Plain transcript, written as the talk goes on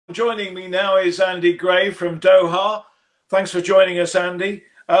Joining me now is Andy Gray from Doha. Thanks for joining us, Andy.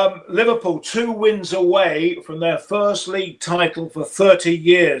 Liverpool 2 wins away from their first league title for 30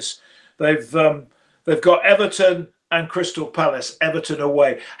 years. They've got Everton and Crystal Palace. Everton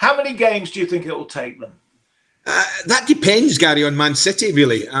away. How many games do you think it will take them? That depends, Gary, on Man City,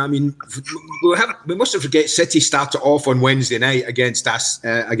 really. I mean, we mustn't forget City started off on Wednesday night against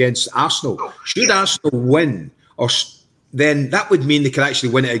Arsenal. Should Arsenal win, then that would mean they could actually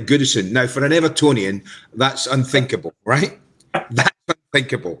win it at Goodison. Now, for an Evertonian, that's unthinkable, right? That's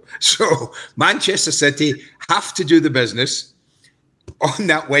unthinkable. So Manchester City have to do the business on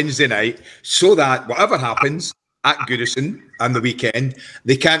that Wednesday night so that whatever happens at Goodison on the weekend,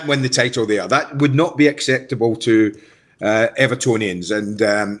 they can't win the title there. That would not be acceptable to Evertonians, and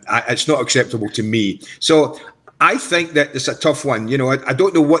it's not acceptable to me. So I think that it's a tough one. You know, I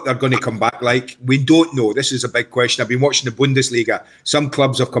don't know what they're going to come back like. We don't know. This is a big question. I've been watching the Bundesliga. Some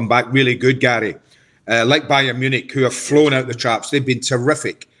clubs have come back really good, Gary, like Bayern Munich, who have flown out the traps. They've been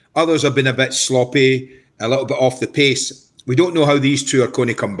terrific. Others have been a bit sloppy, a little bit off the pace. We don't know how these two are going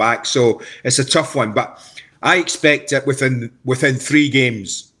to come back. So it's a tough one. But I expect it within 3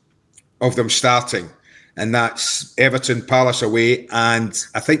 games of them starting. And that's Everton, Palace away. And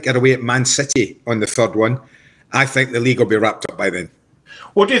I think they're away at Man City on the third one. I think the league will be wrapped up by then.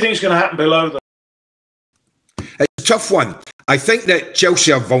 What do you think is going to happen below them? It's a tough one. I think that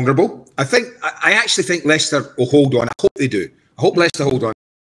Chelsea are vulnerable. I actually think Leicester will hold on. I hope they do. I hope Leicester hold on.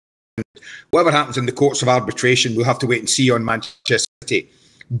 Whatever happens in the courts of arbitration, we'll have to wait and see on Manchester City.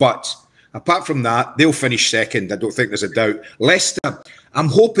 But apart from that, they'll finish second. I don't think there's a doubt. Leicester, I'm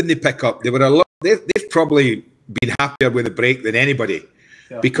hoping they pick up. They've probably been happier with the break than anybody,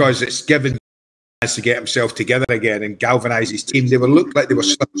 because it's given to get himself together again and galvanise his team. They looked like they were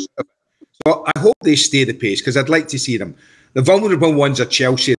slipping. So I hope they stay the pace, because I'd like to see them. The vulnerable ones are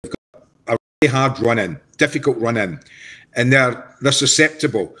Chelsea. They've got a really hard run in, difficult run in, and they're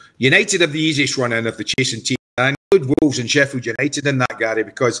susceptible. United have the easiest run in of the chasing team. I include Wolves and Sheffield United in that, Gary,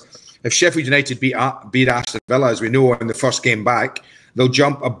 because if Sheffield United beat Aston Villa, as we know, in the first game back, they'll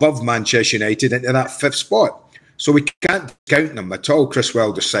jump above Manchester United into that 5th spot. So we can't count them at all, Chris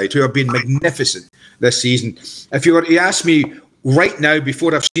Wilder's side, who have been magnificent this season. If you were to ask me right now,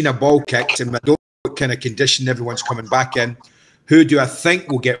 before I've seen a ball kicked and I don't know what kind of condition everyone's coming back in, who do I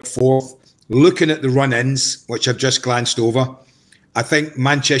think will get 4th? Looking at the run-ins, which I've just glanced over, I think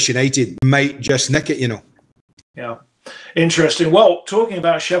Manchester United might just nick it, you know. Yeah. Interesting. Well, talking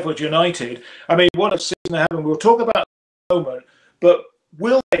about Sheffield United, I mean, what a season they have, and we'll talk about it in a moment, but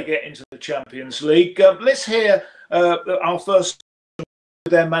will they get into the Champions League? Let's hear our first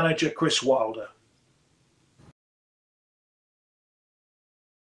with their manager, Chris Wilder.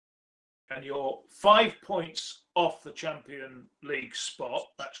 And you're 5 points off the Champions League spot.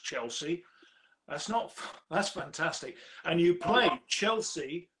 That's Chelsea. That's fantastic. And you played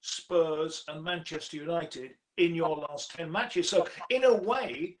Chelsea, Spurs, and Manchester United in your last 10 matches. So in a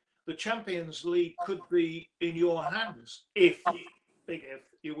way, the Champions League could be in your hands if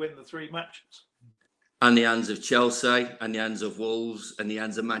you win the 3 matches. And the hands of Chelsea, and the hands of Wolves, and the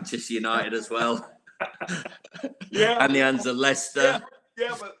hands of Manchester United as well. Yeah. And the hands of Leicester.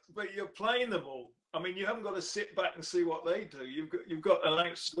 Yeah, but you're playing them all. I mean, you haven't got to sit back and see what they do. You've got an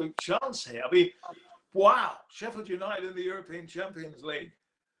absolute chance here. I mean, wow, Sheffield United in the European Champions League.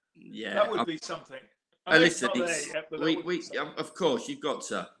 Yeah, that would be something. Listen, of course, you've got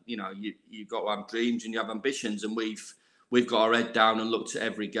to, you've got to have dreams and you have ambitions, and we've got our head down and looked at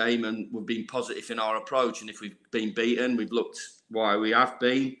every game, and we've been positive in our approach. And if we've been beaten, we've looked why we have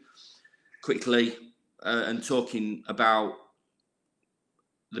been quickly and talking about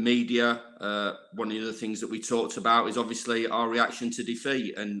the media. One of the other things that we talked about is obviously our reaction to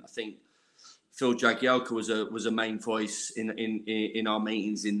defeat, and I think Phil Jagielka was a main voice in our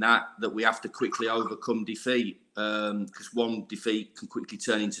meetings in that we have to quickly overcome defeat, because one defeat can quickly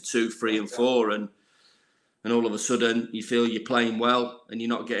turn into 2, 3, and 4, and all of a sudden you feel you're playing well and you're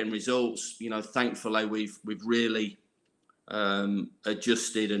not getting results. Thankfully we've really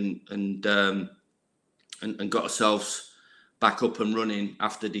adjusted and got ourselves back up and running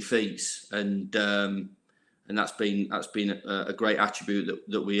after defeats, and that's been a great attribute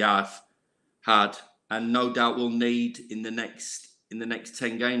that we have had, and no doubt we'll need in the next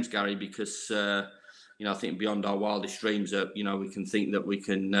 10 games, Gary, because I think beyond our wildest dreams that we can think that we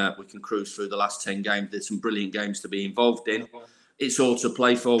can cruise through the last 10 games. There's some brilliant games to be involved in. It's all to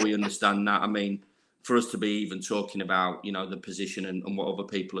play for. We understand that. I mean, for us to be even talking about the position and what other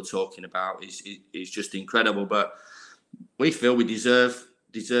people are talking about is just incredible. But we feel we deserve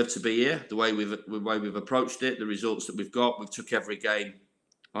to be here. The way we've approached it, the results that we've got, we've took every game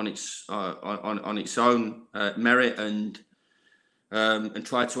on its own merit and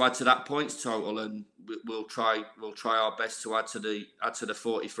try to add to that points total, and we'll try our best to add to the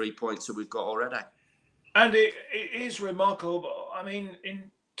 43 points that we've got already. And it is remarkable. I mean, in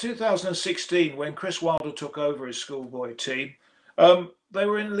 2016, when Chris Wilder took over his schoolboy team, they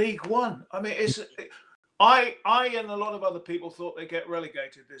were in League One. I mean, I and a lot of other people thought they'd get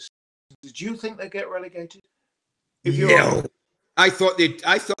relegated this season. Did you think they'd get relegated? No. I thought they'd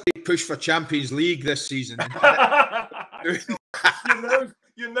push for Champions League this season.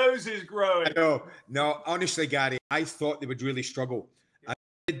 Your nose is growing. No, honestly, Gary, I thought they would really struggle.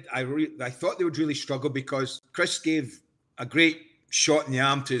 I thought they would really struggle because Chris gave a great shot in the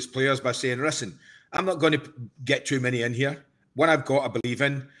arm to his players by saying, listen, I'm not going to get too many in here. What I've got, I believe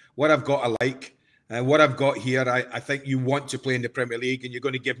in. What I've got, I like. And what I've got here, I think you want to play in the Premier League and you're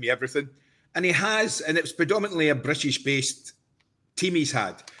going to give me everything. And he has, and it's predominantly a British-based team he's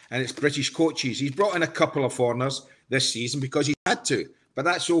had, and it's British coaches. He's brought in a couple of foreigners this season because he had to, but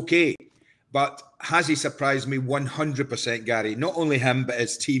that's okay. But has he surprised me 100%, Gary? Not only him, but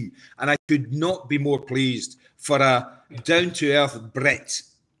his team. And I could not be more pleased for a down-to-earth Brit.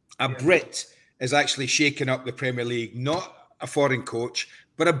 Brit is actually shaking up the Premier League, not a foreign coach,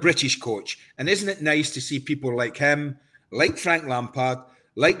 but a British coach. And isn't it nice to see people like him, like Frank Lampard,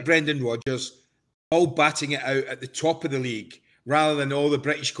 like Brendan Rodgers, all batting it out at the top of the league, rather than all the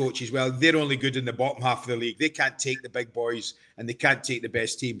British coaches? Well, they're only good in the bottom half of the league. They can't take the big boys and they can't take the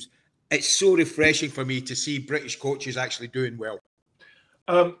best teams. It's so refreshing for me to see British coaches actually doing well.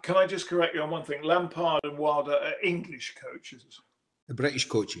 Can I just correct you on one thing? Lampard and Wilder are English coaches. The British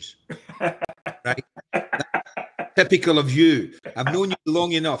coaches. Right? That's typical of you. I've known you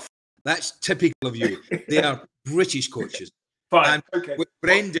long enough. That's typical of you. They are British coaches. Fine. And okay. with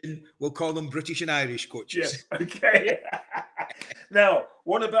Brendan, we'll call them British and Irish coaches. Yeah. Okay. Now,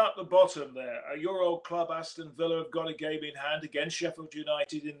 what about the bottom there? Your old club, Aston Villa, have got a game in hand against Sheffield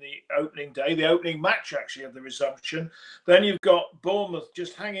United in the opening day, the opening match, actually, of the resumption. Then you've got Bournemouth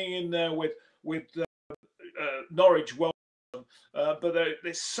just hanging in there with Norwich. Well, but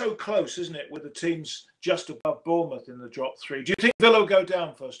they're so close, isn't it, with the teams just above Bournemouth in the drop three. Do you think Villa will go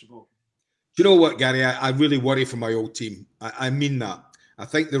down, first of all? Do you know what, Gary? I really worry for my old team. I mean that. I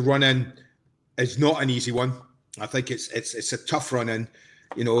think the run-in is not an easy one. I think it's a tough run-in.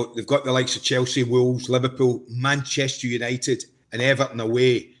 You know, they've got the likes of Chelsea, Wolves, Liverpool, Manchester United and Everton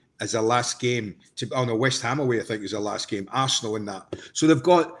away as a last game. West Ham away, I think, is the last game. Arsenal in that. So they've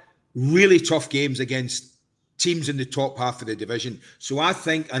got really tough games against teams in the top half of the division. So I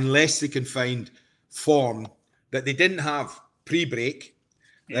think unless they can find form that they didn't have pre-break,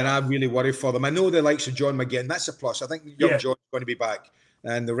 then I really worry for them. I know the likes of John McGinn, that's a plus. I think young John's going to be back,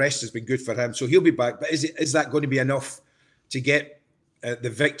 and the rest has been good for him. So he'll be back. But is that going to be enough to get the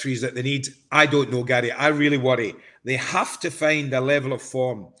victories that they need? I don't know, Gary. I really worry. They have to find a level of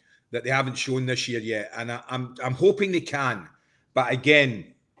form that they haven't shown this year yet. And I'm hoping they can. But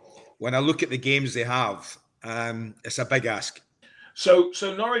again, when I look at the games they have, it's a big ask. So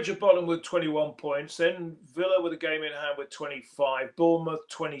Norwich are bottom with 21 points, then Villa with a game in hand with 25, Bournemouth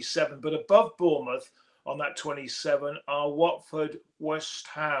 27, but above Bournemouth on that 27 are Watford, West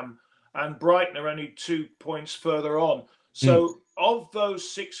Ham and Brighton are only 2 points further on. So of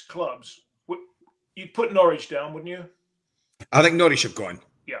those 6 clubs, you'd put Norwich down, wouldn't you? I think Norwich have gone.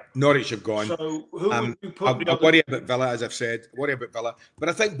 Yeah. Norwich have gone. So who would you put? I worry about Villa, as I've said. Worry about Villa. But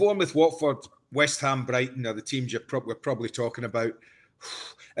I think Bournemouth, Watford, West Ham, Brighton are the teams we're probably talking about.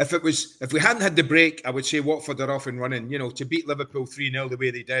 If we hadn't had the break, I would say Watford are off and running. You know, to beat Liverpool 3-0 the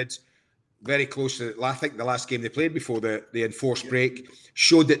way they did, very close to, I think, the last game they played before the enforced break,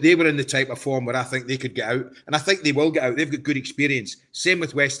 showed that they were in the type of form where I think they could get out. And I think they will get out. They've got good experience. Same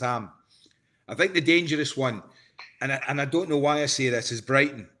with West Ham. I think the dangerous one, and I don't know why I say this, is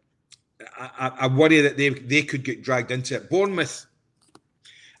Brighton. I worry that they could get dragged into it. Bournemouth,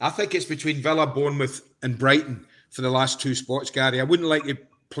 I think it's between Villa, Bournemouth and Brighton for the last 2 spots, Gary. I wouldn't like to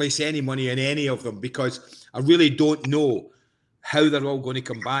place any money in any of them because I really don't know how they're all going to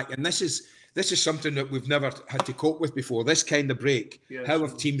come back. And this is something that we've never had to cope with before, this kind of break. Yes. How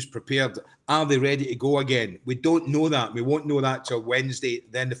have teams prepared? Are they ready to go again? We don't know that. We won't know that till Wednesday,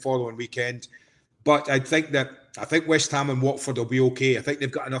 then the following weekend. But I think West Ham and Watford will be okay. I think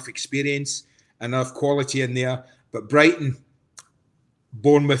they've got enough experience, enough quality in there. But Brighton,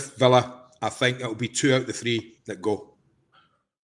 Bournemouth, Villa, I think it'll be 2 out of the 3 that go.